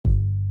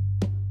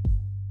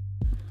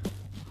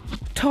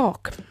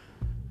talk.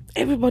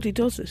 Everybody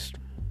does it.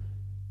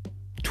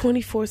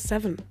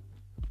 24/7.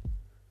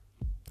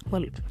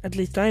 Well, at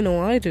least I know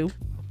I do.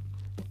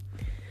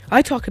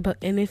 I talk about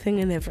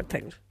anything and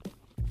everything.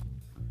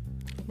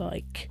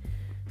 Like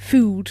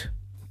food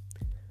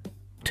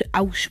to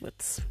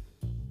Auschwitz.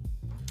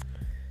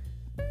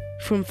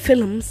 From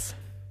films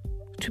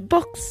to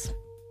books.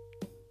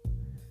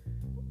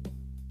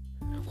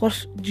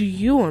 What do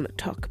you want to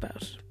talk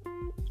about?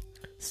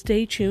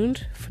 Stay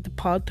tuned for the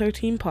Pod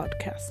 13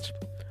 podcast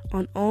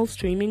on all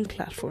streaming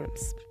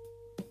platforms.